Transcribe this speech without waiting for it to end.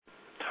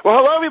Well,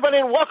 hello, everybody,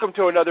 and welcome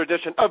to another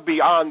edition of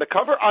Beyond the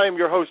Cover. I am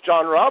your host,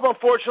 John Robb.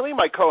 Unfortunately,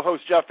 my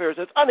co-host, Jeff Ayers,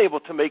 is unable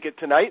to make it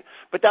tonight,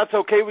 but that's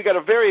okay. We got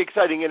a very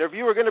exciting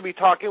interview. We're going to be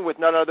talking with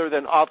none other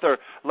than author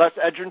Les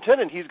Edgerton,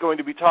 and he's going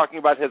to be talking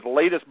about his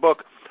latest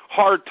book,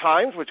 Hard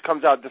Times, which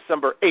comes out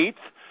December 8th.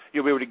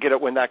 You'll be able to get it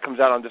when that comes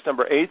out on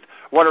December 8th.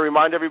 I want to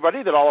remind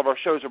everybody that all of our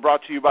shows are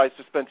brought to you by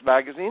Suspense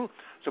Magazine,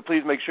 so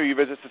please make sure you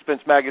visit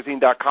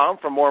suspensemagazine.com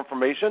for more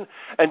information.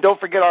 And don't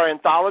forget our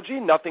anthology,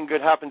 Nothing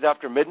Good Happens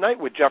After Midnight,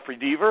 with Jeffrey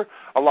Deaver,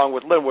 along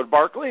with Linwood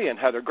Barkley and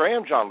Heather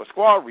Graham, John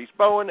Lasqua, Reese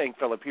Bowen, and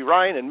Philip P.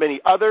 Ryan, and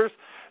many others.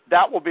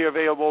 That will be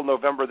available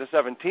November the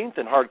 17th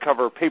in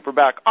hardcover,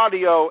 paperback,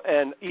 audio,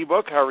 and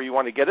ebook, however you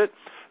want to get it.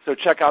 So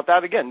check out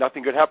that again,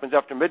 Nothing Good Happens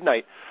After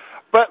Midnight.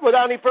 But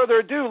without any further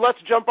ado, let's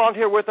jump on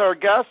here with our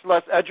guest,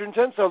 Les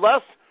Edgerton. So,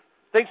 Les,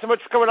 thanks so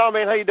much for coming on,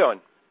 man. How you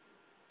doing?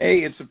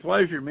 Hey, it's a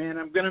pleasure, man.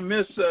 I'm going to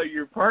miss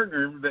your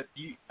partner, but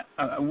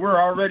we're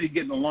already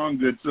getting along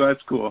good, so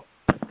that's cool.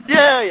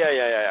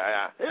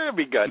 Yeah. It'll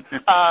be good.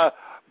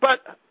 But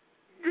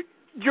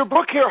your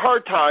book here,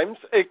 Hard Times,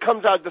 it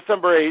comes out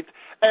December 8th,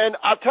 and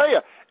I'll tell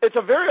you, it's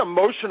a very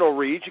emotional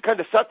read. You kind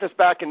of set this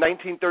back in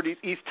 1930s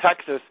East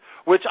Texas,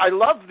 which I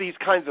love these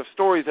kinds of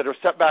stories that are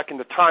set back in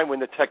the time when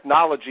the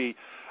technology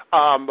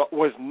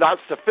was not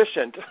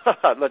sufficient,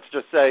 let's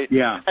just say.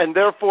 Yeah. And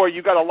therefore,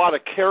 you got a lot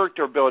of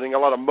character building, a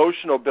lot of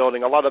emotional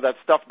building, a lot of that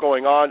stuff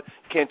going on.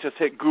 You can't just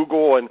hit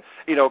Google and,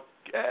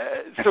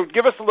 so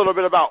give us a little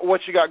bit about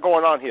what you got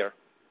going on here.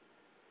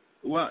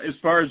 Well, as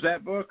far as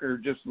that book or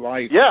just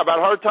life? Yeah, about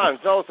Hard Times.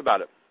 Tell us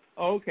about it.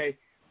 Okay.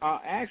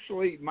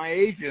 Actually, my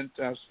agent,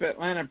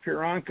 Svetlana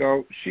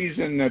Piranko, she's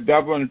in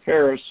Dublin and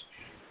Paris.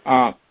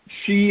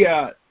 She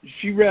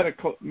read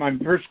my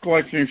first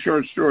collection of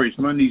short stories,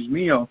 Monday's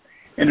Meal,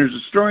 and there's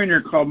a story in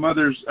there called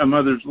A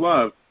Mother's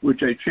Love,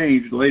 which I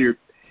changed later.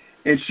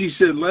 And she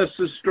said, Les,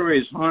 this story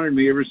has haunted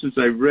me ever since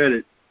I've read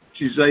it.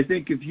 She says, I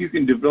think if you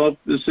can develop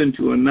this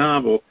into a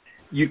novel,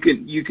 you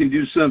can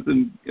do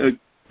something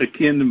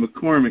akin to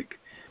McCormick.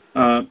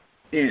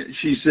 And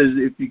she says,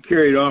 if you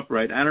carry it off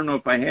right. I don't know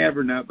if I have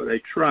or not, but I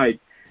tried.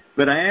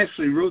 But I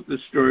actually wrote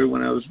this story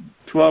when I was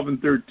 12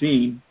 and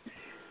 13.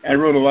 I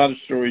wrote a lot of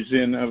stories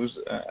in. I was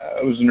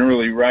an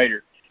early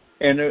writer.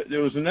 And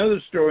there was another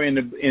story in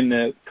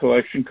the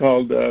collection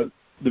called The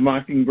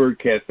Mockingbird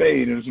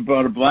Cafe, and it was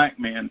about a black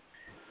man.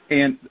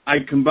 And I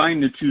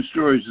combined the two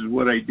stories is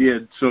what I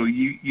did. So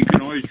you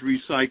can always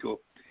recycle,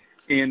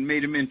 and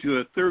made them into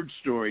a third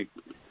story,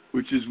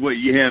 which is what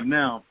you have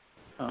now.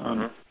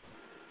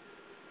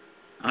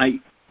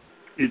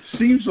 It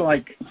seems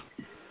like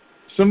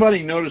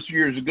somebody noticed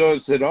years ago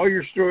and said, all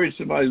your stories,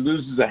 somebody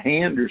loses a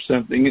hand or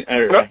something,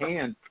 or a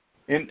hand.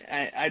 And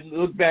I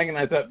looked back and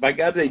I thought, by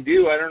God, they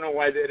do. I don't know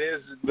why that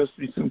is. It must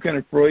be some kind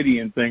of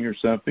Freudian thing or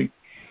something.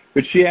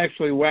 But she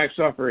actually whacks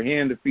off her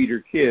hand to feed her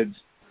kids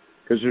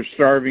because they're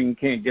starving and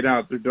can't get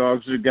out. Their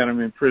dogs have got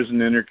them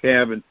imprisoned in their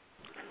cabin.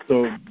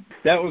 So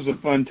that was a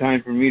fun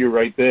time for me to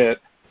write that.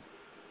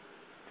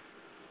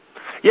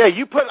 Yeah,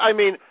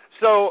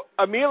 so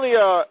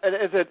Amelia,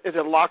 is it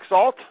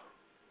Laxalt?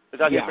 Is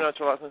that how you pronounce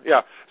her last name?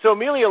 Yeah. So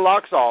Amelia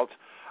Laxalt,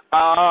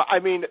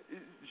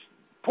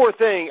 poor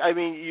thing.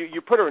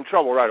 You put her in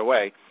trouble right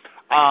away.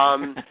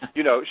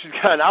 She's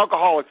got an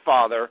alcoholic she's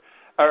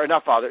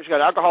got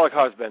an alcoholic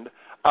husband,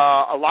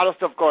 a lot of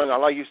stuff going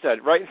on, like you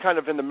said, right kind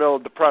of in the middle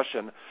of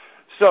depression.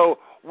 So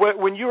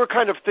when you were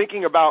kind of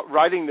thinking about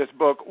writing this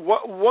book,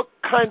 what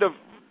kind of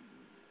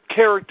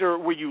character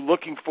were you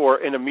looking for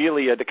in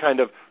Amelia to kind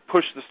of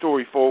push the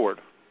story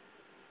forward?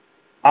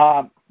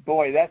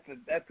 Boy,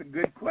 that's a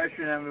good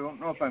question. I don't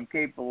know if I'm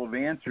capable of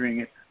answering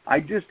it. I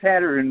just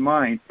had her in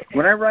mind.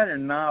 When I write a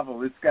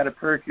novel, it's got to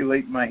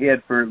percolate in my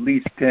head for at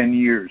least 10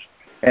 years.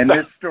 And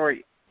this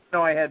story,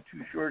 I had two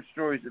short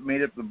stories that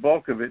made up the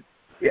bulk of it.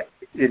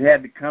 It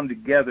had to come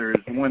together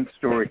as one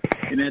story,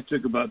 and that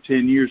took about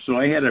 10 years. So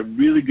I had a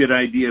really good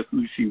idea of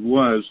who she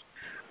was.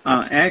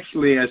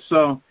 Actually, I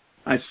saw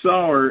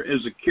her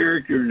as a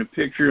character in a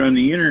picture on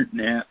the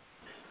internet,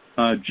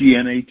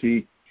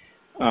 GNAT,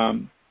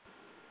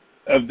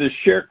 of this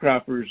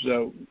sharecropper's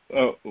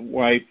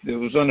wife that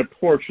was on the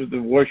porch with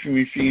the washing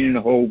machine and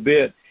the whole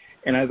bit.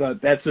 And I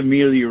thought, that's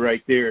Amelia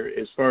right there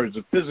as far as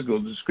the physical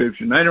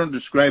description. I don't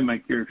describe my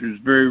characters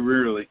very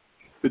rarely,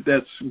 but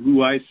that's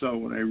who I saw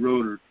when I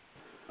wrote her.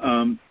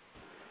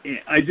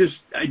 I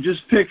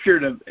just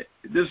pictured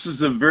this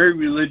is a very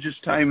religious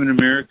time in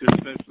America,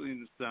 especially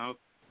in the South,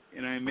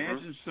 and I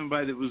imagined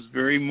somebody that was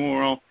very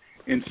moral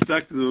and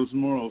stuck to those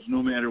morals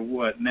no matter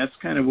what, and that's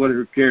kind of what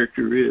her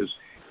character is.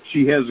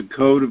 She has a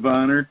code of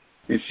honor,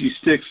 and she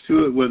sticks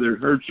to it whether it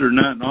hurts her or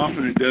not, and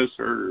often it does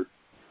hurt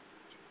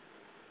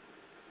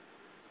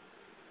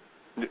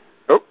her.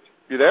 Oh,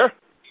 you there?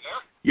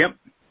 Yep.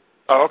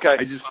 Oh, okay.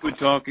 I just quit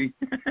talking.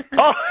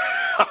 Oh,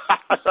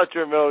 I thought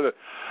you were in the middle of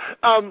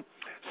it.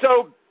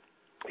 So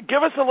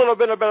give us a little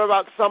bit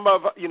about some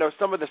of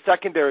the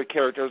secondary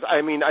characters.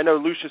 I know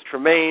Lucius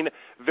Tremaine,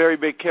 very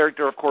big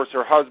character, of course,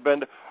 her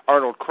husband,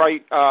 Arnold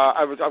Crichton.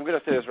 I'm going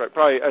to say this right.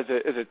 Probably, is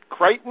it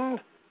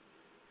Crichton?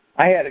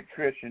 I had it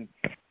Christian.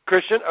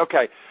 Christian?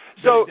 Okay.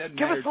 So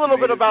give us a little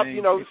bit about,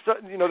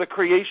 the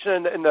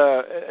creation and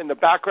the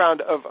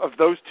background of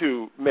those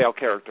two male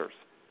characters.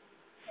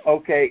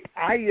 Okay,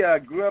 I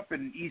grew up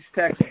in East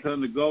Texas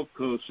on the Gulf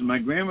Coast, and my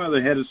grandmother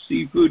had a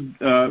seafood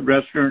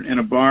restaurant and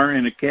a bar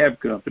and a cab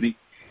company.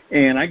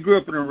 And I grew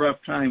up in a rough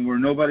time where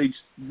nobody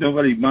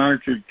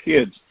monitored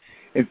kids.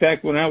 In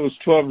fact, when I was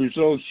 12 years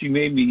old, she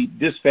made me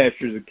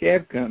dispatcher of the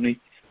cab company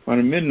on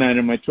a midnight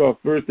on my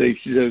 12th birthday.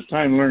 She said it was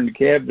time to learn the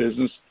cab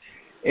business.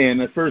 And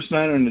the first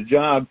night on the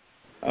job,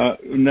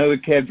 another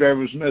cab driver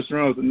was messing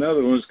around with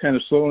another one. It was kind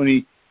of slow, and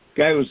the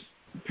guy was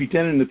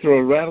pretending to throw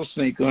a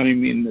rattlesnake on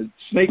him, and the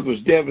snake was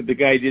dead, but the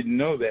guy didn't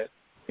know that.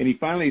 And he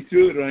finally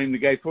threw it on him. The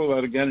guy pulled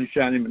out a gun and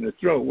shot him in the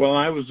throat. Well,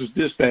 I was his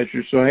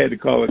dispatcher, so I had to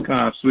call the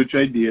cops, which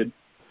I did.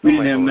 We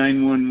didn't have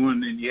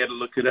 911, and you had to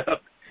look it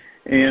up.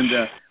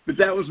 And but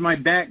that was my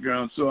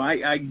background. So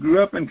I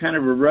grew up in kind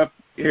of a rough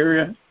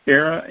era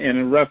and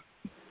a rough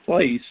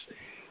place,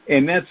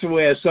 and that's the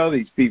way I saw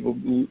these people.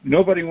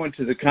 Nobody went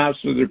to the cops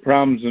with their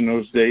problems in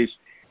those days.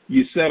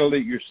 You settled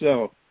it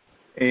yourself,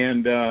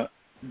 and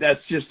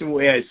that's just the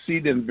way I see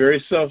them.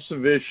 Very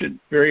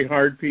self-sufficient, very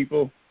hard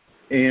people,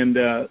 and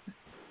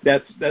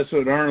that's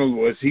what Arnold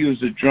was. He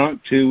was a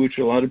drunk too, which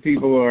a lot of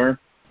people are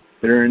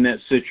that are in that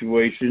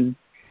situation.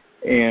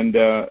 And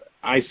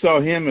I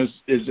saw him as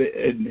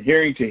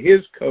adhering to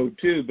his code,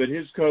 too, but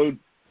his code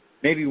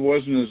maybe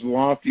wasn't as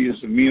lofty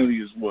as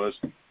Amelia's was.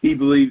 He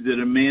believed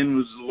that a man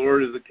was the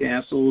lord of the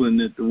castle and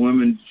that the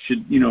women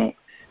should, do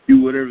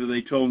whatever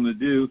they told him to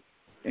do.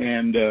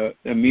 And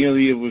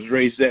Amelia was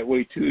raised that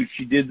way, too.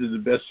 She did to the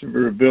best of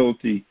her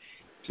ability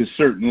to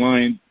certain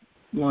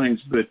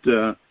lines, but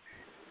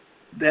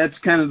that's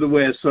kind of the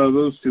way I saw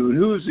those two. And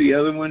who was the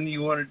other one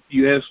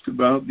you asked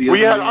about? We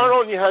had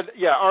Arnold,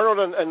 and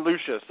Arnold and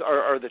Lucius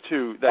are the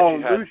two that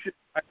you had. Lucius,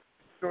 I have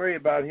a story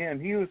about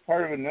him. He was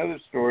part of another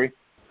story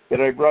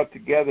that I brought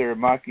together,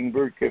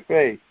 Mockingbird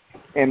Cafe.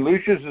 And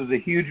Lucius is a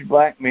huge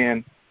black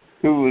man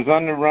who was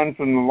on the run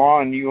from the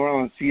law in New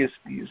Orleans. He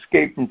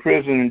escaped from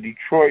prison in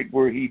Detroit,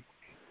 where he'd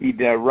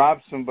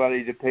robbed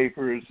somebody to pay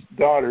for his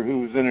daughter who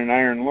was in an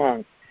iron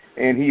lung.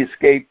 And he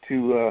escaped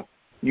to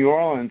New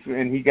Orleans,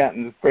 and he got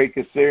in the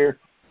fracas there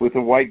with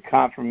a white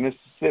cop from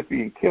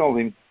Mississippi and killed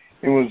him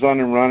and was on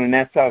the run, and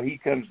that's how he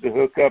comes to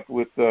hook up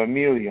with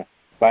Amelia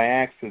by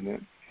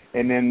accident.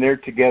 And then they're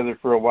together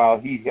for a while.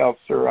 He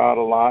helps her out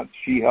a lot.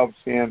 She helps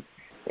him,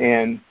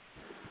 and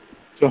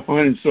so on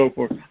and so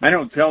forth. I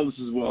don't tell this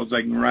as well as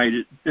I can write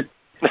it.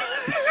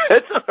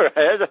 It's all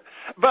right.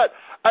 But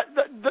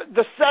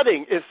the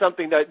setting is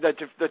something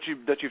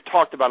that you've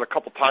talked about a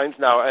couple times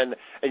now, and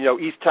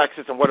East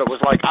Texas and what it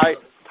was like.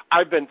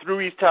 I've been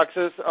through East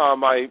Texas.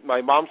 My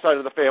mom's side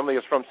of the family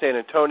is from San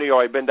Antonio.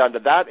 I've been down to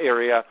that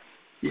area.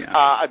 Yeah.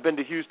 I've been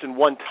to Houston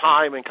one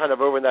time and kind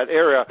of over in that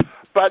area.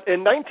 But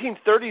in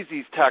 1930s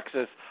East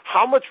Texas,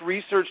 how much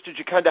research did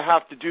you kind of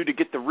have to do to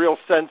get the real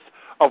sense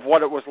of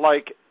what it was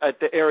like at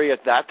the area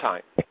at that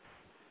time?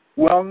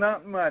 Well,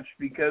 not much,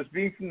 because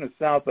being from the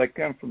South, I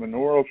come from an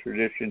oral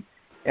tradition,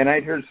 and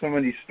I'd heard so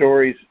many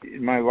stories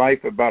in my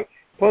life about it.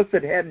 Plus,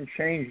 it hadn't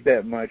changed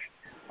that much.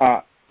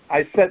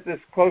 I set this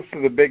close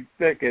to the Big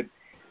Thicket.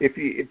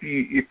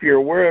 If you're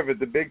aware of it,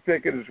 the Big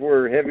Thicket is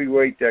where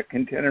heavyweight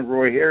contender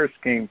Roy Harris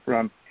came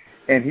from,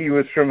 and he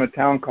was from a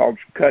town called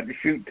Cut and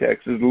Shoot,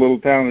 Texas, a little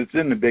town that's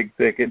in the Big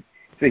Thicket.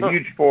 It's a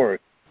huge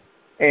forest,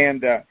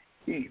 and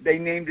they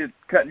named it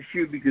Cut and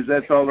Shoot because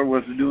that's all there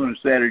was to do on a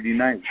Saturday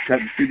night,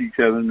 cut and shoot each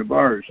other in the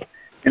bars,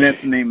 and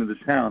that's the name of the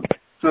town.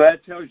 So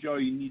that tells you all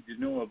you need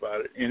to know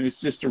about it, and it's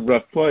just a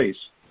rough place,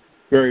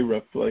 very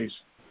rough place.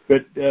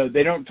 But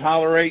they don't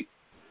tolerate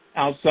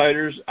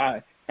outsiders.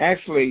 I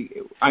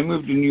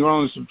moved to New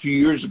Orleans a few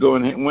years ago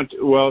and went to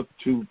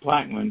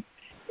Plaquemine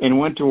and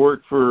went to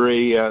work for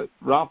a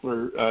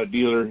Roppler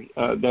dealer.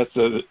 That's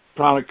a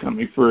product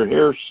company for a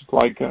hair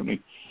supply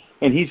company.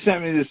 And he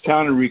sent me to this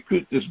town to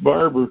recruit this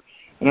barber.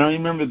 And I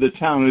remember the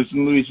town. It was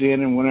in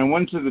Louisiana. And when I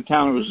went to the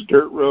town, it was a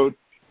dirt road,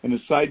 and the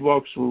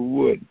sidewalks were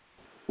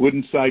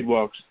wooden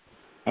sidewalks.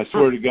 I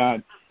swear to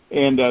God.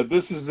 And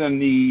this is in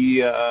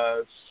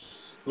the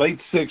late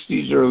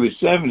 60s, early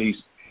 70s.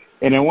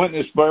 And I went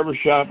in this barber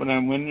shop, and I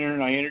went in there,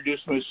 and I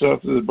introduced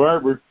myself to the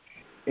barber.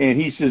 And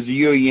he says, "Are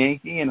you a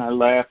Yankee?" And I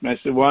laughed, and I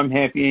said, "Well, I'm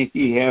half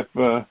Yankee, half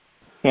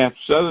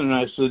Southern." And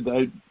I said,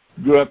 "I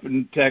grew up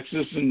in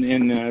Texas,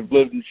 and I've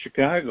lived in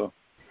Chicago,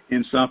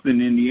 in South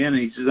Bend, Indiana."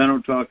 He says, "I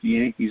don't talk to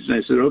Yankees." And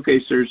I said, "Okay,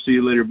 sir, see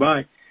you later,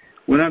 bye."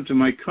 Went up to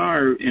my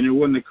car, and it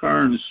wasn't a car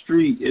on the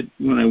street.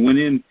 When I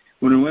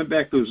went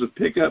back, there was a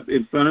pickup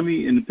in front of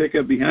me and a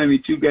pickup behind me,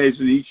 two guys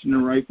in each in their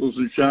rifles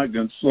and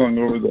shotguns slung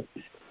over the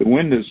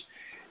windows.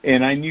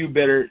 And I knew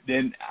better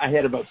than I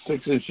had about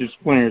 6 inches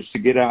splinters to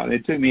get out. And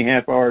it took me a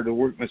half hour to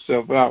work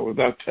myself out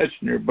without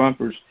touching their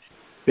bumpers.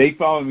 They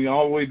followed me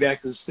all the way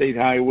back to the state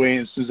highway,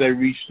 and as soon as I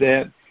reached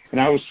that,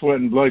 and I was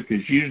sweating blood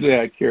because usually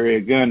I carry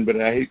a gun, but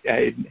I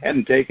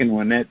hadn't taken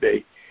one that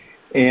day.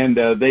 And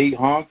they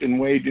honked and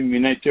waved at me,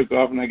 and I took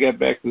off, and I got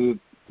back to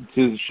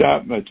the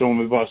shop, and I told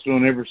my boss,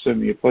 "Don't ever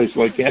send me a place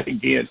like that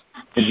again."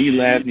 And he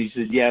laughed and he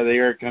said, yeah, they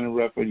are kind of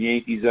rough with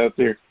Yankees out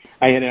there.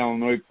 I had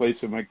Illinois place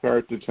in my car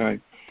at the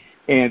time.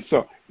 And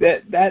so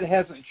that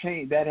hasn't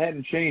changed. That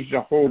hadn't changed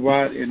a whole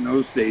lot in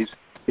those days.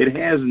 It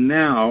has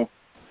now,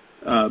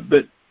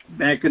 but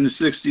back in the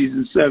 60s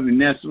and 70s,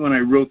 that's when I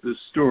wrote this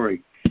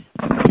story.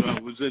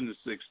 It was in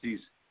the 60s.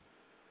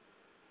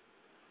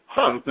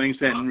 Huh. So things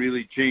hadn't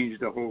really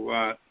changed a whole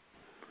lot.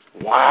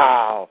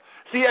 Wow.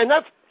 See, and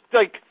that's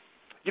like,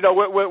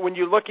 when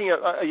you're looking at,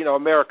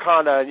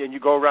 Americana and you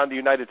go around the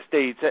United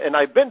States, and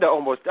I've been to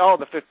almost all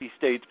the 50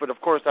 states, but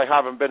of course I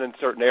haven't been in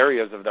certain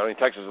areas of them. I mean,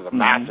 Texas is a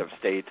massive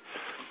state.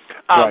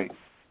 Right.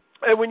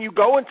 And when you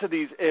go into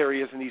these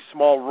areas and these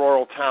small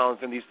rural towns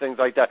and these things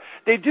like that,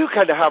 they do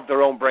kind of have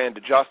their own brand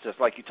of justice,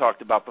 like you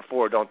talked about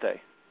before, don't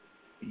they?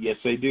 Yes,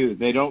 they do.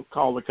 They don't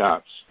call the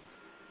cops.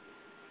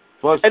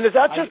 Plus, and is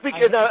that just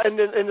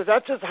and is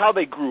that just how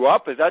they grew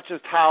up? Is that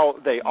just how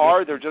they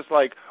are? They're just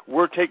like,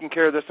 we're taking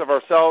care of this of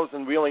ourselves,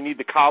 and we only need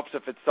the cops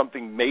if it's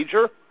something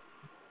major?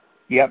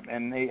 Yep,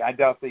 and I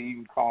doubt they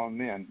even call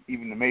them in.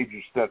 Even the major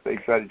stuff they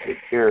try to take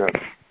care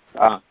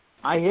of.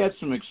 I had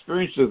some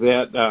experience with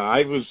that.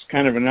 I was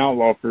kind of an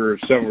outlaw for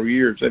several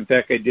years. In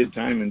fact, I did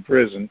time in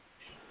prison.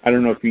 I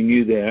don't know if you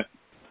knew that.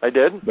 I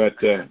did. But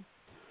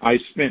I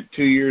spent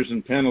 2 years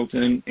in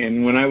Pendleton,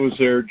 and when I was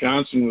there,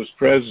 Johnson was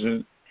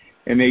president,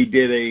 and they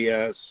did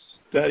a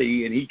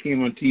study, and he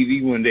came on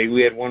TV one day.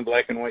 We had one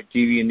black and white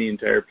TV in the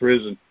entire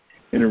prison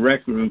in a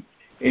rec room,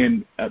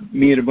 and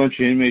me and a bunch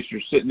of inmates were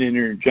sitting in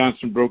there, and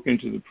Johnson broke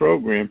into the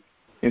program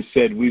and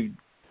said, we've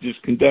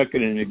just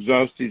conducted an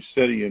exhaustive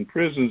study in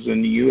prisons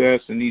in the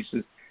U.S., and he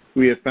says,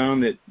 we have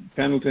found that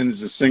Pendleton is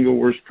the single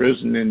worst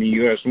prison in the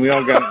U.S., and we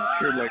all got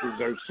cheered like it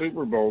was our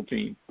Super Bowl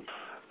team.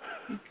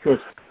 Of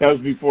course, that was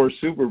before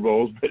Super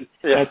Bowls, but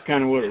that's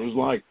kind of what it was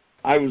like.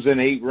 I was in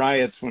 8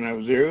 riots when I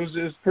was there. It was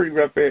a pretty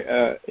rough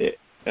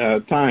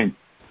time.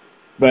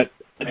 But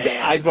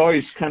I've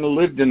always kind of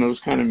lived in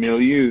those kind of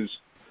milieus.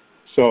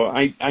 So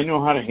I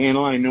know how to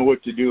handle it. I know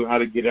what to do, how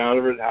to get out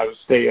of it, how to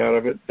stay out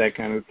of it, that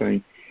kind of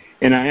thing.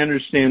 And I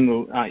understand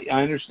I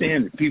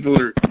understand that people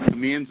are, a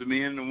man's a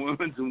man and a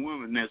woman's a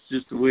woman. That's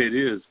just the way it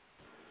is.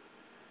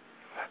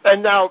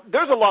 And now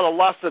there's a lot of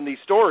laughs in these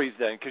stories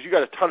then, because you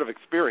got a ton of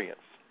experience.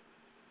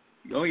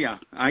 Oh, yeah.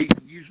 I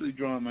usually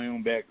draw on my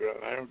own background.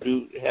 I don't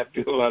have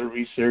to do a lot of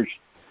research.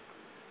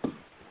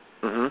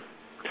 Mm-hmm.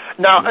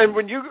 Now, and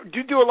when you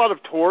do a lot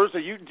of tours, do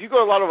you go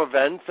to a lot of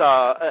events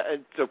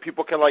so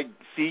people can, like,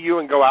 see you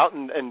and go out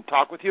and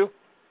talk with you?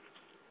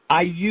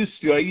 I used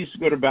to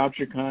go to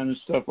BoucherCon and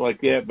stuff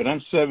like that, but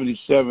I'm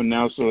 77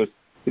 now, so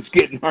it's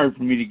getting hard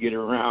for me to get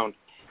around.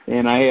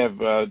 And I have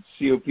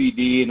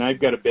COPD, and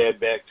I've got a bad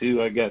back, too.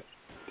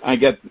 I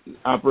got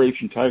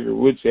Operation Tiger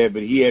Woods had,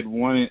 but he had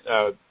one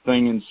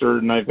thing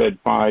inserted, and I've had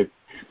 5.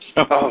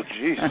 So oh,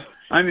 jeez.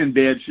 I'm in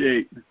bad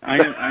shape. I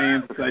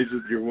empathize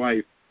with your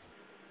wife.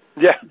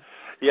 Yeah.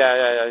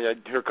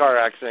 Her car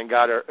accident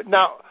got her.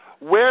 Now,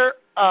 where?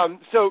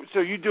 So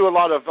you do a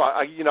lot of.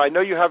 I know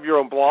you have your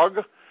own blog.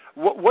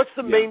 What's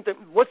the main thing?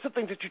 What's the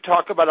things that you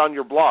talk about on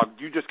your blog?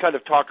 Do you just kind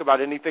of talk about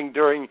anything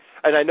during?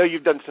 And I know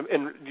you've done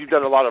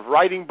a lot of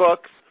writing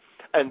books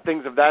and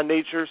things of that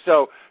nature.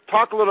 So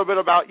talk a little bit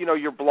about,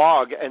 your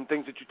blog and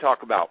things that you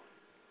talk about.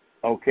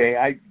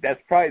 Okay, that's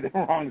probably the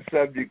wrong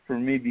subject for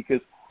me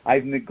because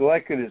I've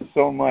neglected it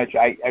so much.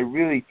 I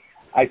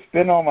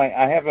spend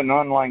I have an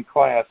online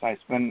class. I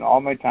spend all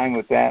my time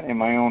with that and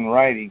my own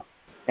writing,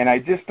 and I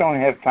just don't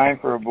have time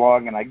for a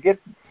blog, and I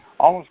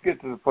almost get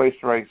to the place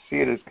where I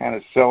see it as kind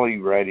of silly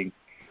writing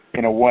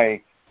in a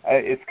way.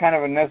 It's kind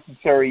of a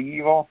necessary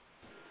evil.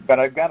 But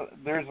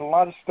there's a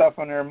lot of stuff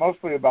on there,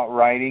 mostly about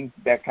writing,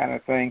 that kind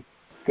of thing.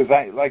 Because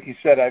like you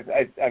said,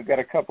 I've got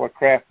a couple of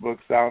craft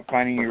books out.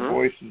 Finding Your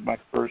Voice is my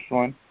first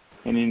one,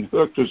 and then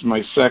Hooked was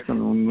my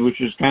second one, which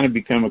has kind of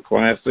become a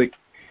classic.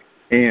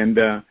 And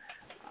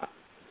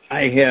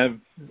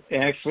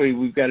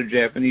we've got a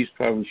Japanese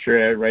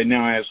publisher right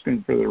now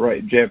asking for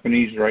the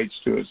Japanese rights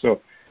to it. So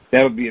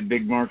that'll be a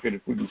big market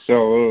if we can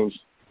sell those.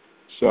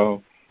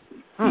 So.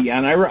 Yeah,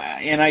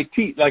 and I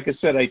teach, like I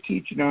said, I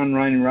teach an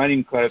online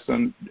writing class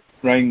on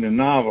writing the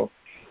novel.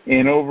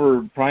 And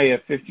over probably a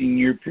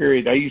 15-year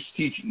period, I used to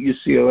teach at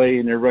UCLA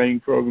in their writing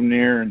program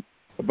there and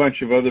a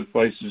bunch of other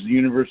places, the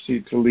University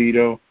of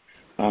Toledo,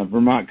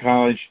 Vermont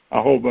College,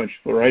 a whole bunch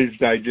of Writer's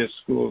Digest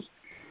schools.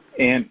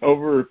 And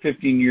over a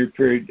 15-year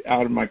period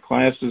out of my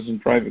classes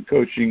and private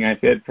coaching,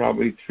 I've had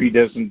probably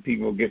 36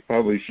 people get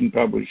published and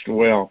published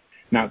well,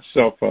 not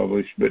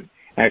self-published, but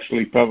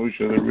actually published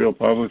with a real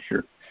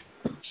publisher.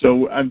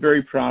 So I'm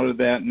very proud of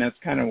that, and that's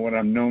kind of what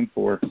I'm known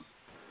for,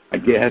 I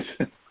guess.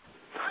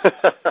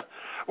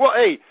 Well,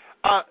 hey,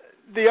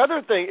 the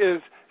other thing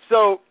is,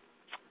 so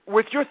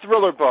with your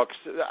thriller books,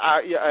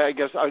 I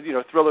guess,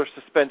 thriller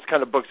suspense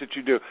kind of books that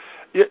you do,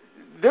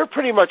 they're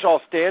pretty much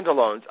all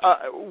standalones.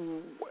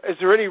 Is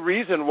there any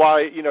reason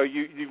why,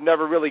 you've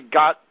never really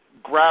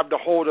grabbed a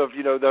hold of,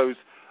 those,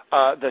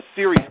 the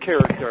series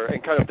character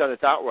and kind of done it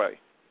that way?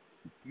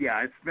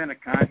 Yeah, it's been a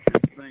conscious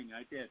thing.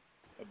 I did.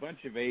 a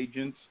bunch of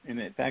agents, and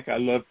in fact, I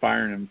love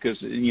firing them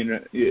because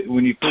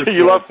when you first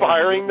you love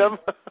firing them.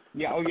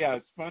 Yeah,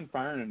 it's fun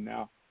firing them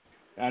now.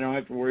 I don't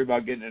have to worry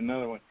about getting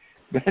another one.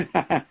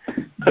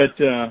 But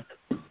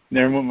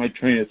never mind my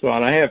train of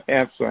thought. I have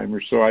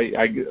Alzheimer's, so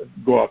I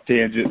go off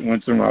tangent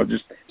once in a while.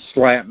 Just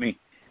slap me.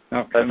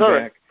 I'll come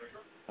back.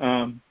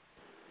 Right.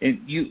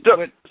 And you.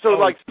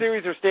 Like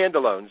series or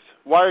standalones?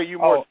 Why are you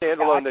more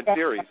standalone than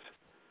series?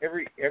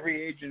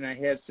 Every agent I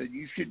had said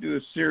you should do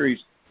a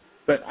series,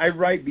 but I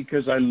write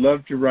because I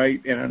love to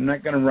write, and I'm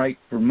not going to write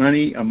for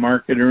money, a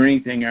market, or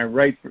anything. I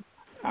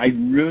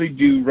really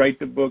do write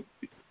the book.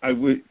 I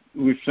wish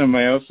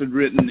somebody else had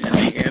written in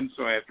the end,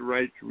 so I have to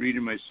write it to read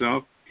it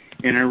myself.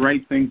 And I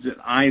write things that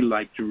I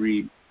like to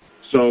read.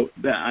 So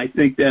I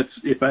think that's,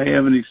 if I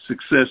have any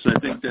success, I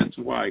think that's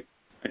why.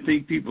 I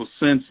think people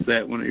sense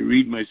that when they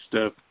read my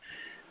stuff,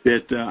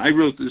 that I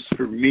wrote this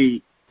for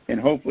me, and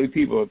hopefully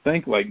people will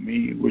think like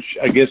me, which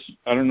I guess,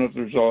 I don't know if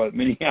there's all that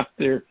many out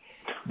there.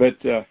 But,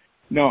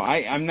 no,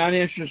 I'm not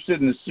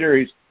interested in the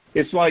series.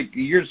 It's like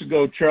years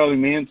ago, Charlie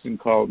Manson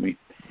called me.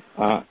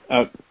 A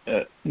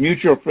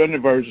mutual friend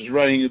of ours is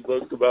writing a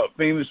book about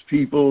famous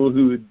people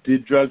who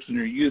did drugs in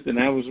their youth, and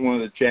that was one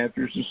of the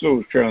chapters, and so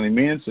was Charlie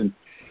Manson.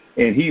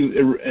 And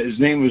his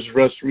name was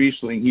Russ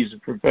Riesling. He's a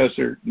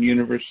professor at the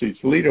University of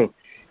Toledo.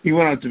 He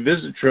went out to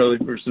visit Charlie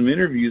for some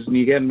interviews, and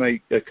he had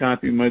a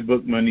copy of my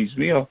book, Monday's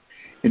Meal,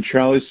 and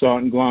Charlie saw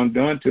it and glommed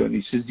onto it. And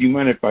he says, "Do you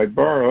mind if I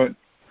borrow it?"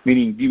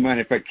 Meaning, do you mind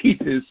if I keep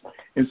this?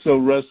 And so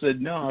Russ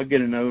said, "No, I'll get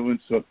another one."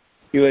 So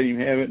he let him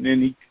have it, and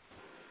then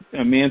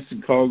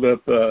Manson called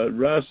up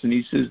Russ, and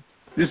he says,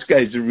 "This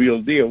guy's the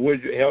real deal."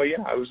 Hell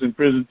yeah, I was in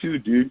prison too,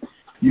 dude.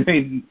 You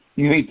ain't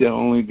the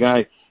only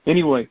guy.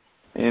 Anyway,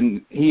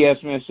 and he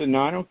asked me, I said,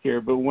 "No, I don't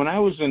care." But when I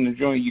was in the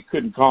joint, you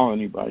couldn't call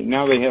anybody.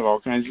 Now they have all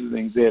kinds of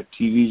things. They have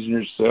TVs in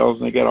their cells,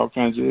 and they got all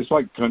kinds of. It's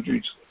like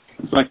country.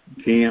 It's like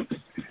camp.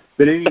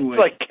 But anyway, it's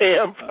like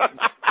camp.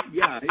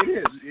 Yeah, it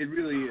is. It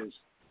really is.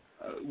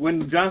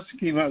 When Johnson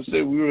came out and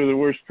said we were the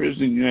worst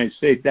prison in the United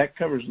States, that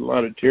covers a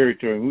lot of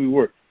territory. We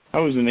were. I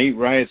was in 8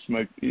 riots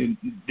during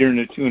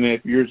the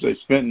 2.5 years I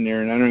spent in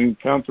there, and I don't even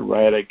count the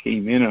riot I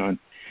came in on.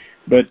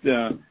 But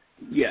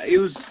yeah, it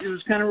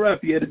was kind of rough.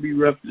 You had to be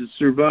rough to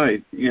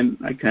survive, and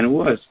I kind of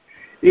was.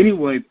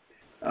 Anyway,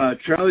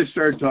 Charlie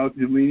started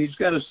talking to me, and he's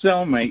got a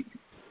cellmate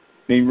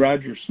named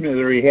Roger Smith,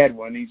 or he had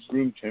one. He's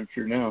room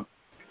temperature now.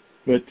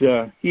 But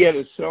he had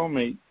a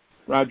cellmate,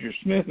 Roger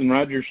Smith, and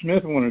Roger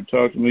Smith wanted to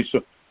talk to me,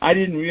 so I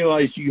didn't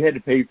realize you had to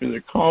pay for their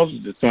calls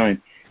at the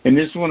time. And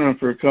this went on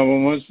for a couple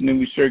of months, and then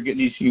we started getting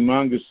these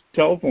humongous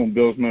telephone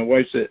bills. My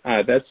wife said,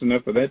 that's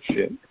enough of that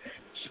shit.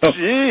 So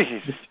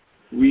jeez.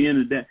 We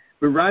ended that.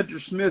 But Roger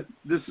Smith,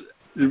 the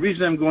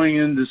reason I'm going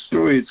into this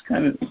story, it's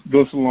kind of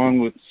goes along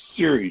with the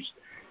series.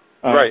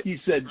 Right. He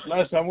said,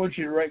 Les, I want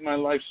you to write my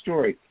life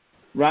story.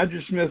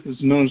 Roger Smith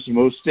is known as the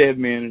most stabbed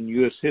man in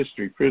U.S.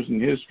 history, prison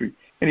history,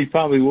 and he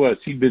probably was.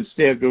 He'd been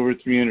stabbed over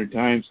 300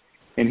 times,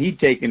 and he'd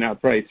taken out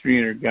probably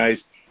 300 guys,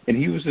 and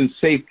he was in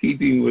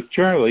safekeeping with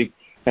Charlie.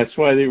 That's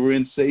why they were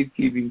in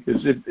safekeeping,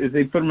 because if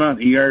they put him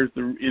out in ER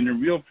in a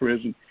real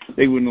prison,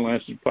 they wouldn't have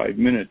lasted 5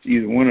 minutes,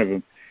 either one of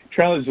them.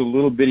 Charlie's a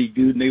little bitty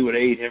dude, and they would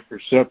have ate him for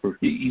supper.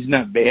 He's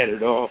not bad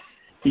at all.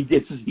 He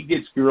gets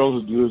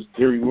girls to do his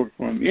dirty work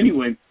for him.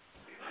 Anyway,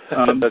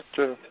 that's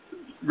true.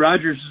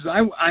 Roger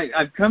says,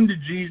 I've come to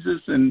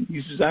Jesus, and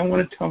he says, I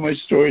want to tell my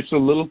story so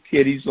little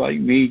kiddies like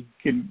me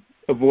can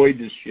avoid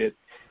this shit.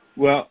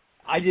 Well,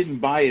 I didn't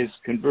buy his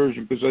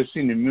conversion because I've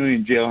seen a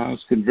million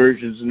jailhouse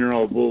conversions, and they're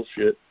all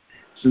bullshit.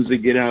 As soon as they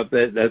get out,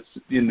 that's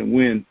in the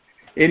wind.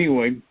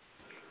 Anyway,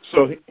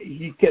 so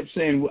he kept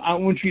saying, I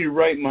want you to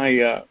write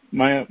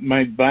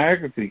my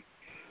biography.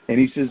 And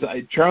he says,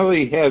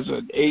 Charlie has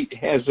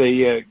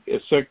a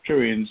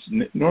secretary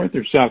in North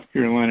or South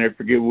Carolina, I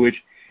forget which,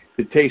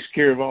 that takes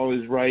care of all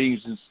his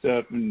writings and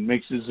stuff and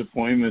makes his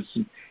appointments.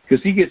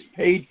 Because he gets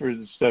paid for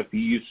the stuff he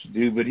used to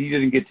do, but he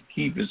didn't get to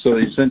keep it, so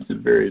they sent to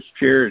various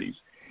charities.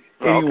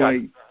 Anyway,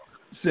 okay.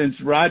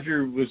 Since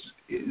Roger was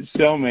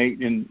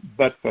cellmate and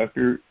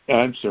buttfucker,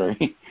 I'm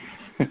sorry,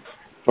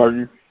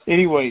 partner.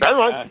 Anyway,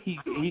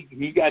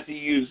 he got to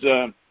use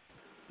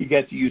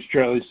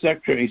Charlie's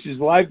secretary. He says,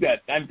 "Well, I've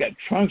got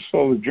trunks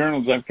full of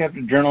journals. I've kept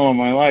a journal all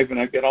my life, and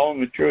I've got all the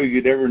material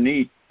you'd ever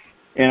need."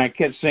 And I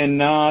kept saying,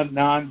 "No,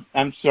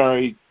 I'm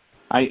sorry,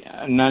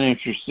 I'm not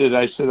interested."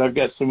 I said, "I've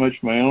got so much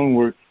of my own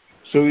work."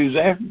 So he was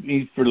after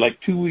me for like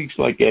 2 weeks,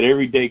 like that,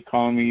 every day,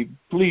 calling me,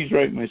 "Please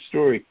write my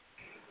story."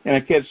 And I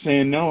kept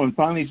saying no. And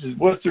finally he says,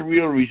 "What's the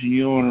real reason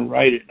you don't want to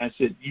write it?" And I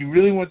said, "You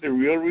really want the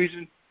real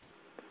reason?"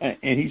 And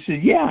he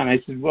said, "Yeah." And I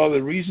said, "Well,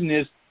 the reason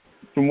is,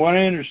 from what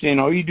I understand,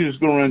 all you do is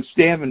go around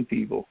stabbing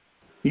people."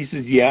 He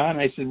says, "Yeah." And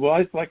I said, "Well,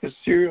 it's like a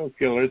serial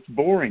killer. It's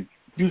boring.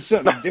 Do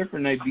something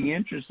different. I'd be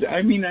interested."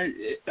 I mean,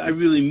 I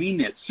really mean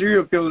that.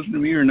 Serial killers to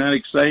me are not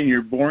exciting.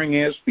 They're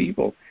boring-ass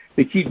people.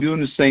 They keep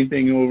doing the same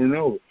thing over and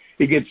over.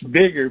 It gets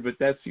bigger, but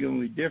that's the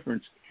only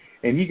difference.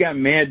 And he got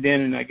mad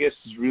then, and I guess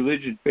his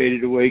religion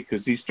faded away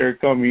because he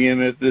started calling me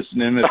MF this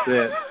and MF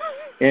that.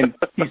 And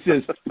he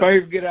says, if I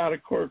ever get out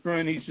of Cork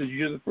Run, he says,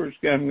 you're the first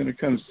guy I'm going to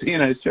come see.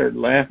 And I started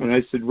laughing.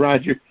 I said,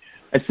 Roger,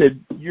 I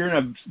said, you're in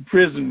a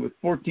prison with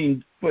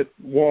 14-foot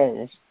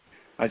walls.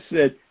 I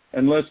said,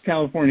 unless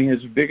California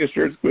has the biggest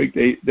earthquake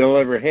they'll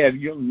ever have,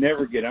 you'll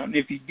never get out. And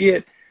if you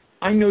did,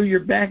 I know your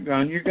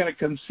background. You're going to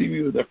come see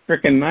me with a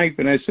frickin' knife.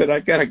 And I said,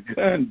 I got a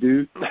gun,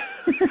 dude.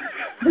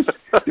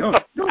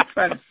 Don't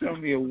try to sell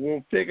me a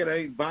wolf ticket. I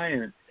ain't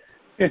buying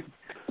it.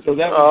 So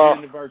that was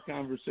the end of our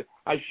conversation.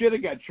 I should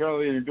have got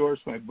Charlie to endorse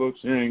my books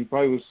and everything.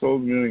 Probably was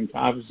sold a million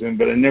copies in,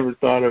 but I never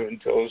thought of it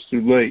until it was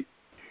too late.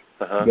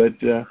 But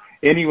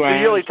anyway,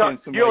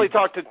 so you only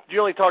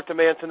talked to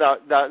Manson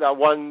that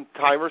one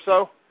time or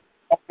so?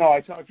 No,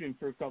 I talked to him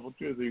for a couple,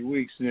 2 or 3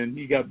 weeks, and then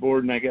he got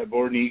bored, and I got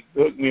bored, and he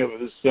hooked me up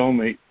with his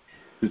cellmate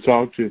to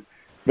talk to.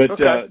 But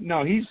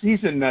no, he's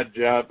a nut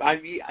job.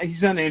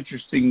 He's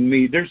uninteresting to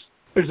me.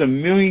 There's a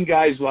million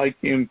guys like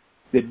him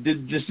that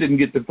just didn't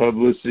get the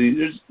publicity.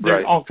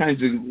 There's all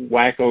kinds of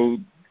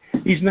wacko.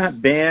 He's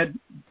not bad.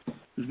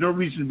 There's no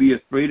reason to be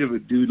afraid of a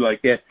dude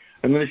like that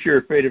unless you're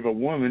afraid of a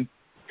woman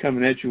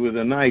coming at you with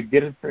a knife.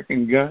 Get a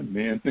freaking gun,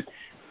 man.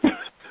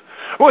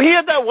 Well, he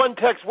had that one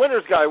Tex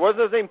Winters guy.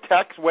 Wasn't his name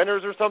Tex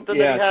Winters or something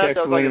that he had? Tex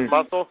that was Winters.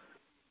 Like his muscle?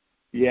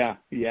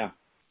 Yeah.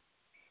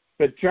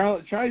 But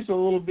Charlie's a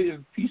little bit of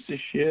a piece of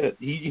shit.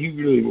 He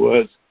really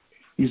was.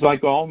 He's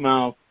like all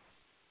mouth.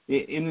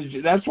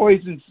 That's why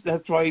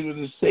he was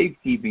in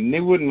safekeeping.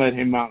 They wouldn't let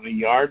him out in the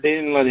yard. They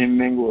didn't let him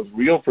mingle with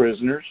real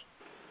prisoners.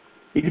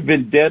 He'd have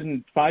been dead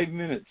in 5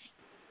 minutes.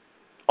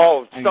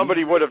 Oh,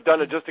 somebody would have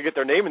done it just to get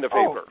their name in the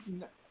paper.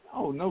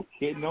 Oh, no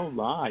kid, no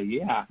lie.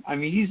 Yeah, I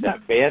mean he's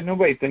not bad.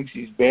 Nobody thinks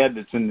he's bad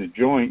that's in the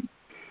joint.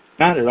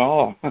 Not at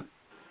all.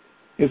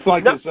 It's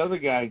like this other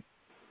guy,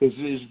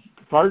 his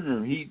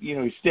partner.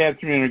 He stabbed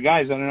 300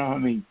 guys. I don't know how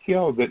many he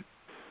killed, but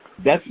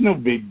that's no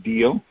big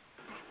deal.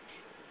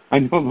 I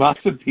know lots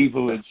of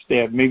people that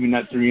stab, maybe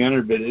not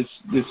 300, but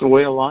it's a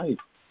way of life.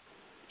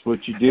 It's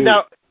what you do.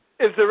 Now,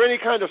 is there any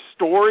kind of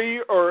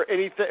story or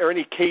anything or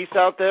any case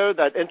out there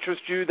that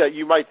interests you that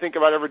you might think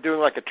about ever doing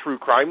like a true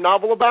crime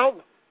novel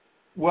about?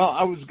 Well,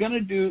 I was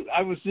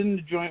in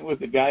the joint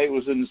with a guy who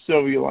was in the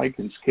Sylvia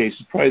Likens case.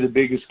 It's probably the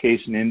biggest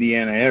case in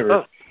Indiana ever.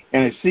 Oh.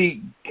 And I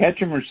see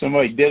Ketchum or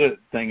somebody did a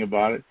thing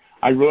about it.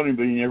 I wrote him,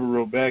 but he never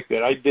wrote back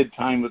that. I did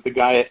time with the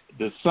guy,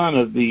 the son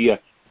of the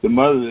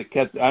mother that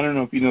kept, I don't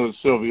know if you know the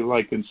Sylvia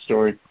Likens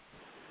story.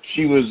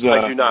 She was,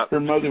 I do not. Her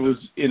mother was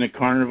in a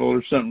carnival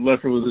or something,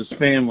 left her with his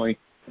family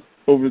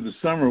over the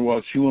summer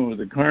while she went with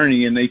the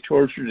carny, and they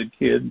tortured the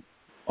kid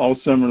all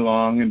summer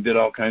long and did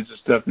all kinds of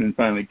stuff and then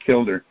finally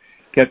killed her,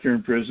 kept her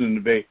in prison in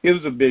the Bay. It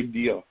was a big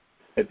deal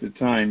at the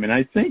time, and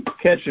I think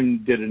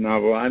Ketchum did a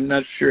novel. I'm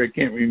not sure. I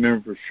can't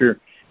remember for sure.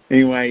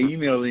 Anyway, I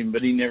emailed him,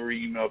 but he never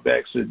emailed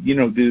back. Said,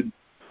 dude,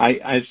 I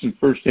have some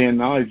first-hand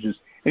knowledge.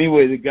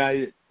 Anyway, the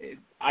guy,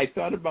 I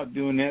thought about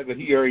doing that, but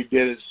he already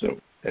did it,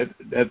 so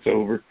that's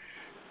over.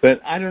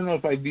 But I don't know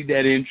if I'd be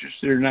that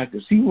interested or not,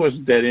 because he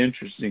wasn't that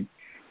interesting.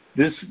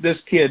 This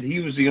kid, he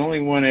was the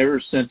only one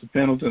ever sent to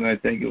Pendleton, I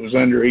think. It was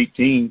under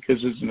 18,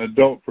 because it's an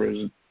adult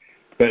prison.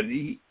 But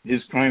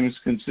his crime is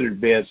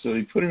considered bad, so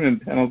they put him in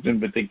Pendleton,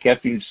 but they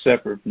kept him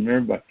separate from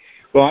everybody.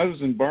 Well, I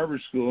was in barber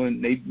school,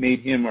 and they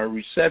made him our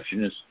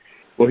receptionist.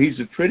 Well, he's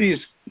the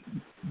prettiest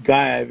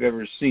guy I've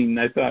ever seen.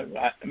 I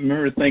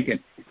remember thinking,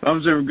 if I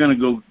was ever going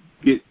to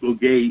go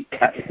gay,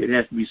 it'd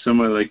have to be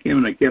somebody like him.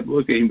 And I kept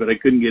looking at him, but I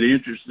couldn't get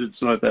interested.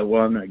 So I thought,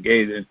 well, I'm not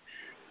gay then.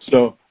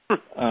 So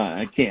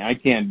I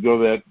can't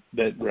go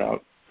that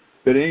route.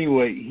 But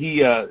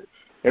anyway,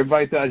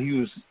 everybody thought he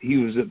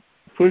was a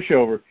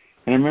pushover.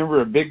 And I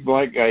remember a big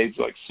black guy, he's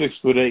like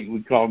 6'8",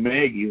 we called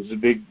Maggie. He was a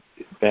big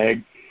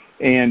bag.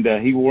 And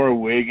he wore a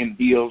wig and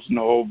heels and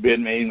the whole bit,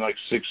 made him like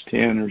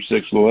 6'10" or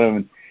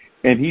 6'11".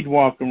 And he'd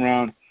walk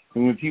around,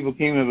 and when people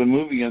came to the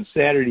movie on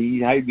Saturday,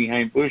 he'd hide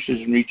behind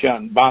bushes and reach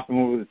out and bop them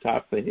over the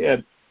top of the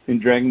head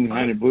and drag them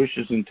behind the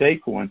bushes and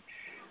take one.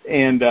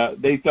 And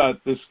they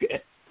thought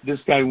this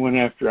guy went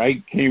after, I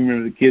can't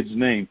remember the kid's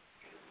name,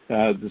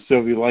 the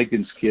Sylvia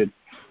Likens kid.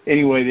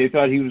 Anyway, they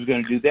thought he was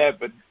going to do that,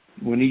 but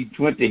when he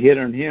went to hit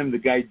on him, the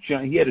guy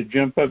he had to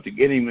jump up to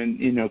get him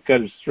and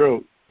cut his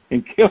throat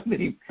and killed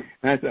him.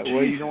 And I thought,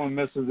 well, you don't want to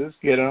mess with this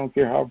kid. I don't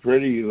care how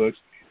pretty he looks.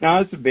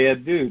 Now, that's a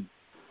bad dude.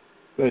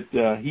 But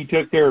he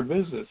took care of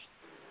business.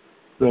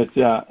 But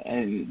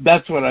and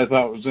that's what I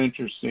thought was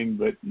interesting.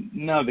 But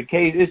no, the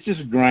case, it's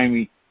just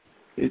grimy.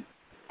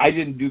 I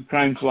didn't do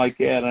crimes like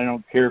that. I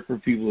don't care for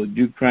people that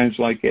do crimes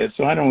like that.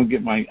 So I don't want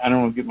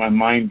to get my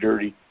mind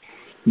dirty,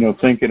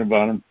 thinking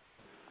about them.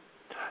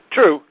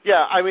 True.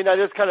 Yeah. I mean, that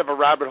is kind of a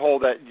rabbit hole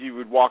that you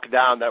would walk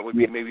down that would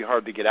be maybe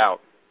hard to get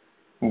out.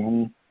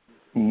 Mm-hmm.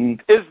 Mm-hmm.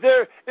 Is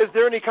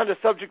there any kind of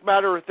subject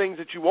matter or things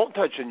that you won't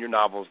touch in your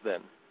novels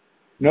then?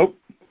 Nope.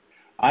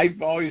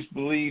 I've always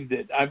believed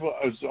that I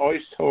was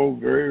always told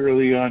very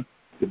early on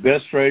the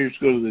best writers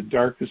go to the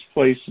darkest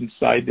place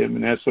inside them,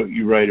 and that's what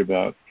you write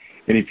about.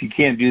 And if you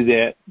can't do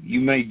that, you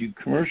may do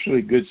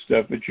commercially good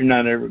stuff, but you're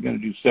not ever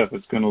going to do stuff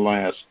that's going to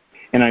last.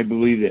 And I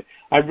believe that.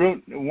 I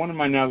wrote one of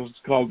my novels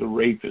called The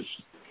Rapist.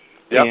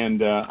 Yep.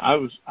 And I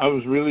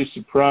was really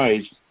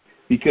surprised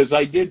because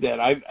I did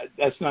that.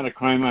 That's not a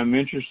crime I'm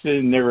interested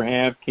in, never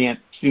have, can't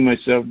see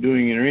myself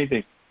doing it or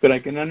anything. But I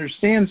can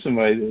understand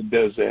somebody that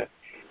does that,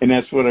 and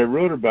that's what I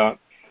wrote about.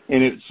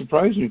 And it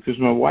surprised me because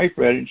my wife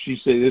read it, and she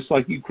said, "It's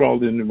like you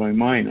crawled into my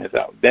mind." I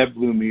thought, that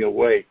blew me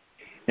away.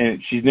 And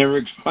she's never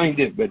explained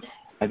it, but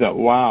I thought,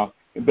 wow.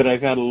 But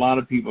I've had a lot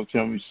of people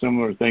tell me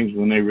similar things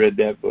when they read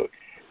that book.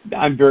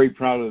 I'm very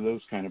proud of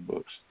those kind of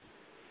books.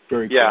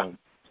 Very proud.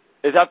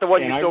 Is that the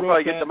one And you still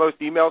probably get the most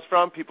emails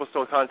from? People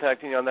still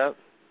contacting you on that?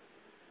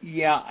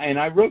 Yeah, and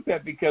I wrote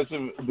that because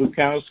of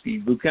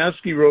Bukowski.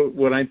 Bukowski wrote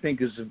what I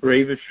think is the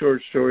bravest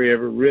short story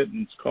ever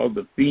written. It's called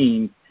The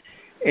Fiend,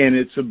 and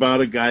it's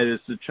about a guy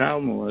that's a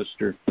child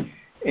molester.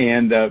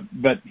 And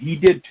but he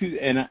did too,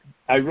 and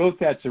I wrote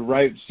that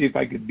to see if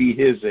I could beat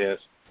his ass,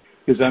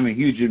 because I'm a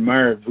huge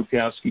admirer of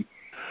Bukowski.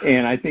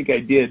 And I think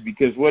I did,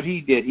 because what he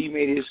did, he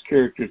made his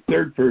character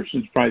third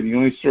person. It's probably the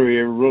only story he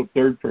ever wrote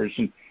third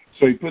person.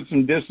 So he put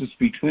some distance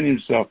between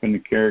himself and the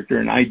character,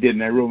 and I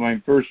didn't. I wrote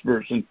mine first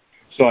person,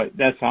 so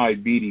that's how I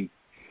beat him.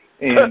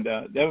 And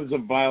that was a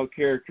vile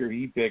character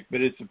he picked,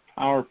 but it's a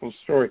powerful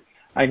story.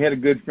 I had a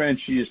good friend,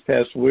 she just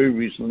passed away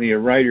recently, a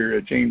writer,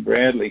 Jane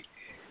Bradley,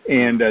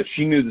 and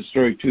she knew the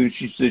story too.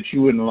 She said she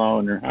wouldn't allow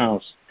it in her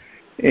house.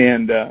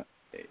 And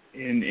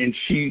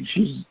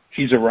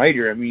she's a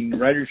writer. I mean,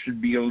 writers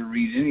should be able to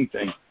read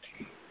anything.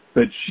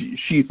 But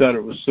she thought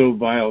it was so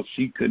vile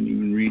she couldn't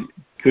even read it,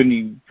 couldn't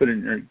even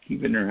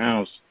keep it in her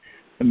house.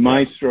 And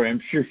my story, I'm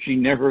sure she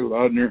never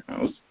allowed in her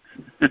house.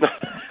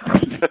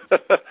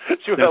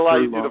 She would allow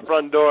you through the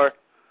front door.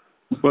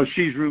 Well,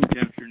 she's room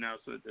temperature now,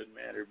 so it doesn't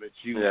matter. But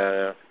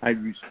I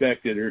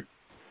respected her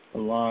a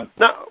lot.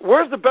 Now,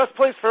 where's the best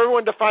place for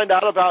everyone to find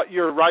out about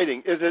your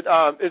writing? Is it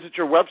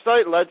your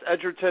website,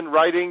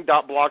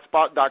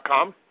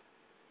 lesedgertonwriting.blogspot.com?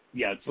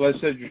 Yeah, it's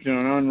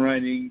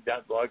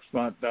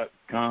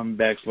lesedgertononwriting.blogspot.com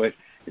 /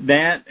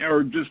 that,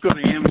 or just go to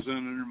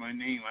Amazon under my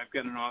name. I've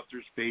got an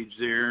author's page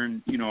there,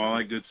 and all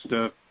that good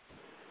stuff.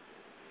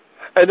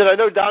 And then I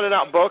know Down and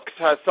Out Books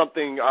has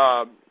something.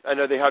 I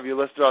know they have you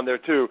listed on there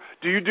too.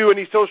 Do you do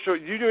any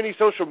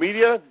social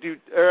media?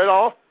 At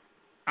all?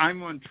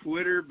 I'm on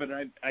Twitter, but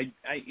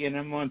and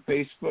I'm on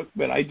Facebook,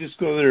 but I just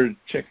go there to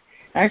check.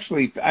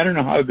 Actually, I don't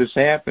know how this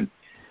happened.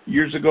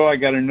 Years ago, I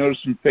got a notice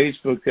from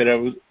Facebook that I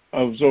was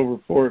over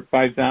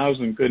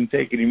 5,000, couldn't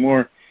take any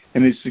more,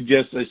 and they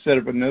suggested I set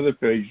up another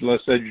page,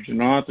 Les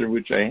Edgerton Author,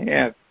 which I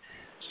have.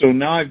 So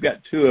now I've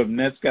got two of them.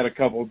 That's got a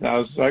couple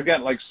thousand. So I've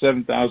got like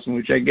 7,000,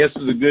 which I guess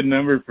is a good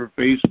number for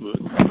Facebook.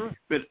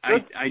 But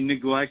I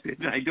neglect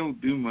it. I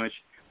don't do much.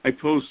 I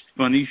post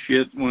funny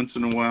shit once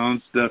in a while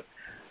and stuff.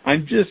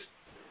 I'm just,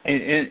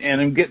 and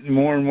I'm getting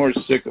more and more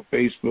sick of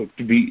Facebook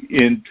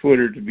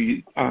Twitter, to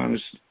be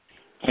honest.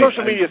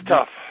 Social media is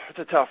tough. It's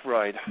a tough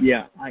ride.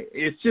 Yeah,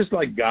 it's just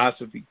like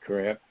gossipy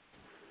crap.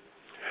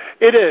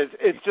 It is.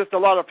 It's just a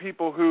lot of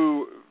people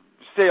who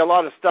say a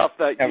lot of stuff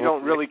that you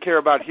don't really care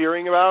about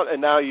hearing about, and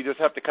now you just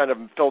have to kind of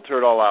filter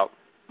it all out.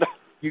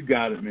 You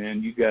got it,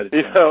 man. You got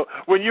it.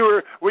 When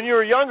you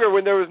were younger,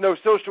 when there was no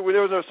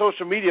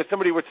social media,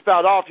 somebody would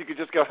spout off. You could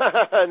just go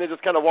and then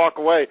just kind of walk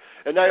away.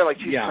 And now you're like,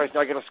 Jesus Christ! Now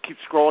I got to keep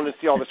scrolling and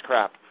see all this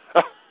crap.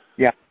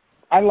 Yeah,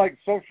 I like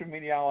social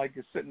media. I like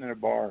just sitting in a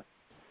bar.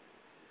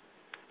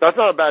 That's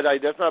not a bad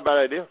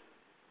idea.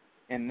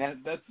 And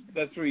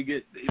that's where you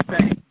get. In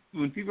fact,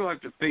 when people have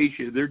to face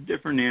you, they're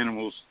different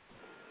animals.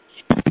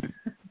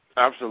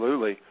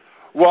 Absolutely.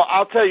 Well,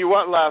 I'll tell you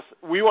what, Les,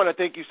 we want to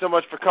thank you so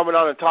much for coming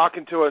on and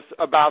talking to us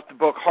about the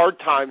book Hard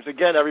Times.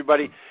 Again,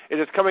 everybody, it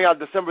is coming out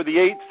December the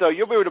 8th, so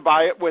you'll be able to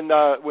buy it when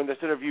this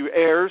interview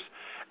airs.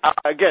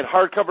 Again,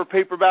 hardcover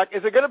paperback.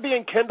 Is it going to be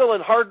in Kindle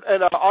and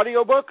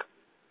audiobook?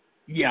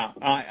 Yeah,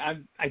 I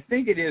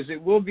think it is. It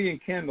will be in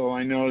Kindle,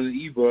 I know,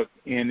 the ebook,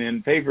 and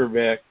in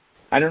paperback.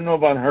 I don't know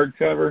about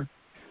hardcover.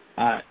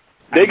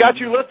 They got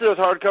you listed as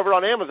hardcover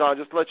on Amazon,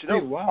 just to let you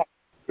know. Hey, wow,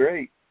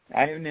 great.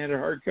 I haven't had a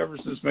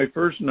hardcover since my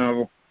first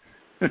novel.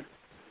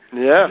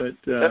 Yeah,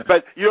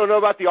 but you don't know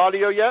about the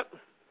audio yet?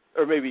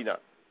 Or maybe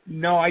not.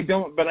 No, I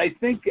don't, but I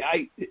think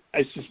I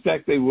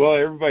suspect they will.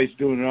 Everybody's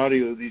doing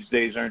audio these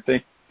days, aren't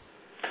they?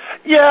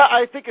 Yeah,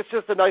 I think it's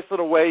just a nice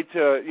little way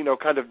to,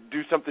 kind of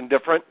do something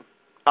different.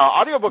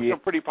 Audiobooks are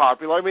pretty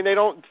popular. I mean, they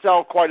don't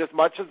sell quite as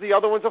much as the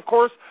other ones, of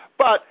course,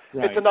 but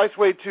It's a nice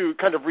way to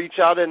kind of reach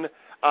out, and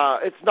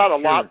it's not a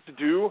lot to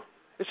do.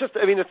 It's just,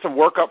 it's some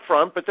work up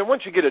front, but then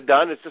once you get it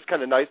done, it's just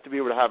kind of nice to be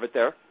able to have it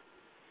there.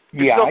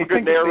 You still have a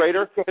good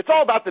narrator. It's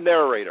all about the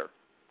narrator.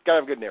 Got to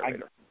have a good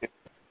narrator.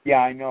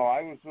 I know.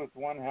 I was with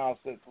one house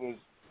that was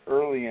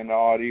early in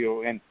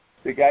audio, and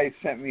the guy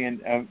sent me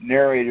a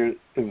narrator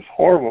that was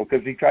horrible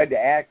because he tried to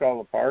act all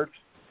the parts.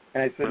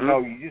 And I said, no,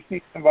 you just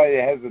need somebody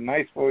that has a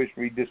nice voice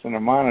read this in a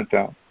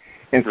monotone.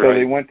 And so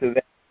they went to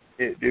that.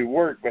 It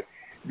worked. But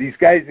these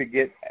guys that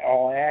get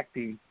all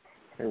acty,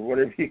 or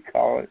whatever you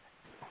call it,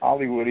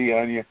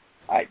 Hollywoody on you,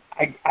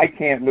 I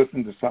can't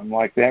listen to something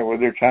like that where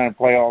they're trying to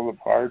play all the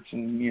parts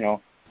and,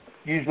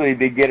 usually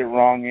they get it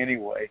wrong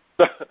anyway.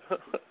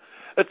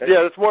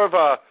 It's more of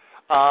a,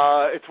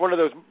 it's one of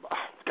those,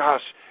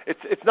 gosh,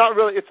 it's not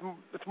really, it's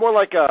more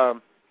like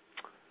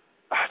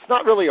it's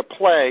not really a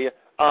play,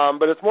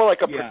 but it's more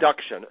like a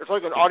production. It's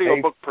like an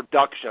audiobook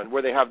production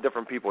where they have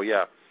different people.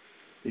 Yeah.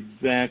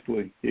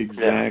 Exactly.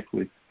 Yeah.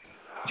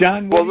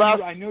 John,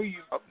 I know you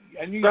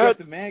got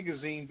the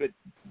magazine, but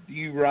do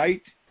you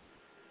write?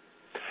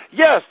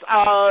 Yes,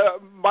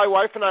 my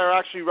wife and I are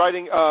actually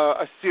writing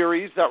a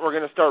series that we're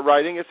going to start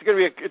writing. It's going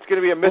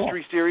to be a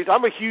mystery series.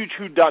 I'm a huge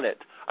whodunit.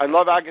 I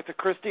love Agatha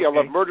Christie. I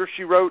love Murder,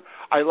 She Wrote.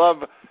 I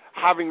love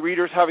having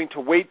readers having to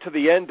wait to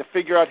the end to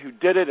figure out who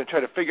did it and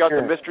try to figure out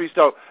the mystery.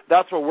 So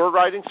that's what we're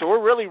writing. So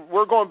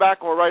we're going back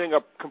and we're writing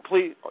a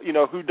complete,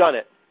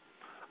 whodunit.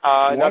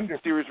 And that's the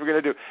series we're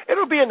going to do.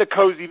 It'll be in the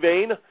cozy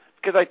vein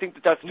because I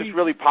think that's just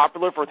really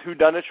popular for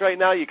whodunits right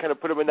now. You kind of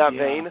put them in that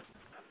vein.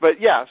 But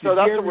that's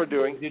what we're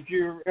doing. Did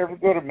you ever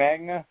go to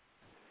Magna?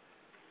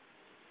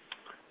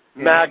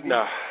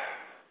 Magna.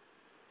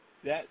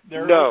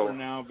 They're over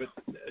now, but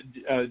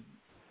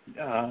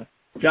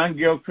John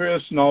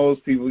Gilchrist and all those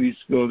people used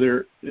to go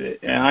there,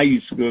 and I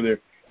used to go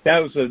there. That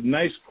was a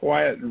nice,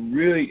 quiet, and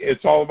really,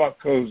 it's all about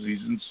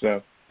cozies and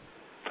stuff.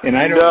 And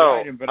I don't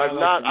write them, but I've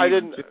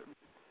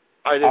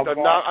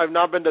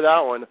not been to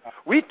that one.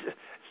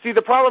 See,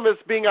 the problem is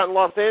being out in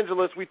Los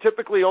Angeles, we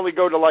typically only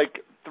go to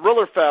like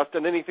Thriller Fest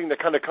and anything that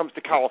kind of comes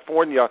to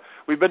California.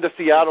 We've been to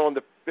Seattle in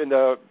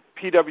the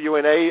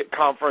PWNA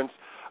conference,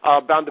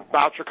 bound to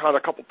BoucherCon a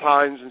couple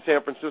times in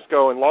San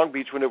Francisco and Long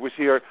Beach when it was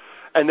here,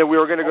 and then we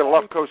were going to go to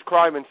Left Coast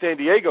Crime in San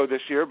Diego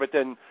this year, but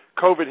then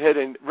COVID hit,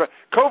 and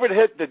COVID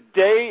hit the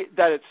day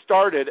that it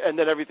started, and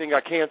then everything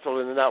got canceled,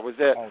 and then that was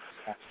it.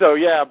 So,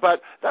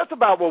 but that's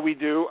about what we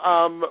do.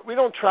 We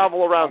don't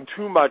travel around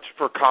too much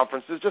for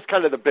conferences, just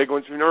kind of the big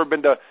ones. We've never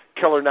been to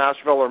Killer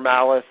Nashville or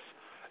Malice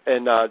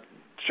and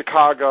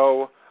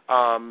Chicago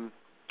or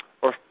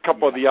a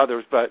couple of the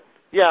others, but,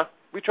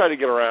 we try to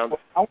get around. Well,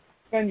 I want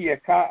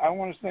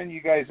to send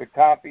you guys a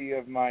copy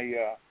of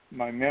my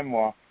my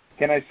memoir.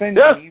 Can I send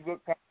you an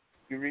ebook copy?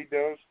 You read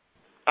those?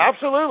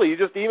 Absolutely. You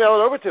just email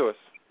it over to us.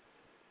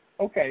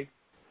 Okay.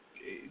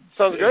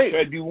 Sounds great.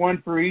 Should I do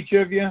one for each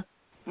of you?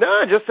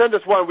 No, just send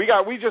us one. We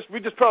just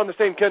put on the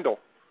same Kindle.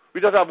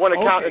 We just have one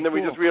account, and then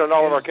we just read on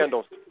all of our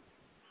Kindles.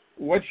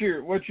 What's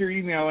your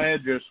email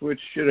address? Which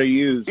should I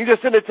use? You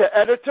just send it to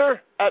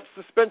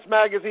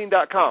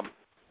editor@suspensemagazine.com.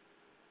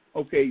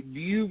 Okay. Do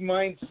you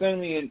mind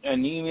sending me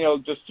an email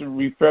just to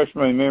refresh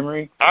my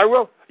memory? I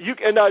will.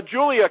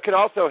 Julia can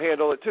also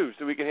handle it, too,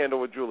 so we can handle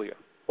it with Julia.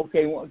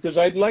 Okay, because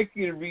I'd like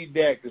you to read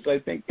that because I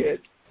think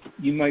that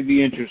you might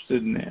be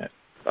interested in that.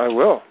 I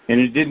will. And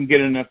it didn't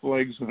get enough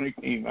legs when it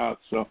came out.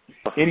 So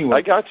anyway.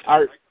 I got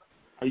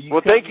you.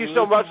 Well, thank you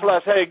so much,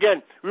 Les. Hey,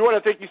 again, we want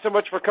to thank you so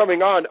much for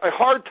coming on.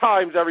 Hard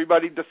Times,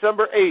 everybody,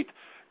 December 8th.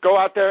 Go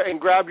out there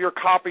and grab your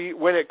copy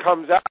when it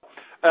comes out.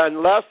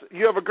 And Les,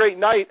 you have a great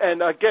night.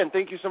 And, again,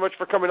 thank you so much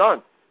for coming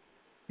on.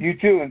 You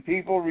too. And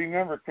people,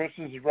 remember,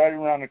 Christmas is right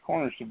around the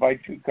corner, so buy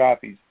 2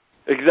 copies.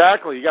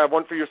 Exactly. You got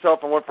one for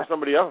yourself and one for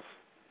somebody else.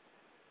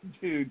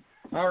 Dude.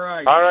 All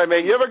right. All right,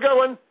 man. You have a good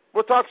one.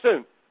 We'll talk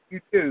soon. You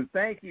too.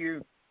 Thank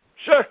you.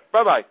 Sure.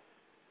 Bye-bye.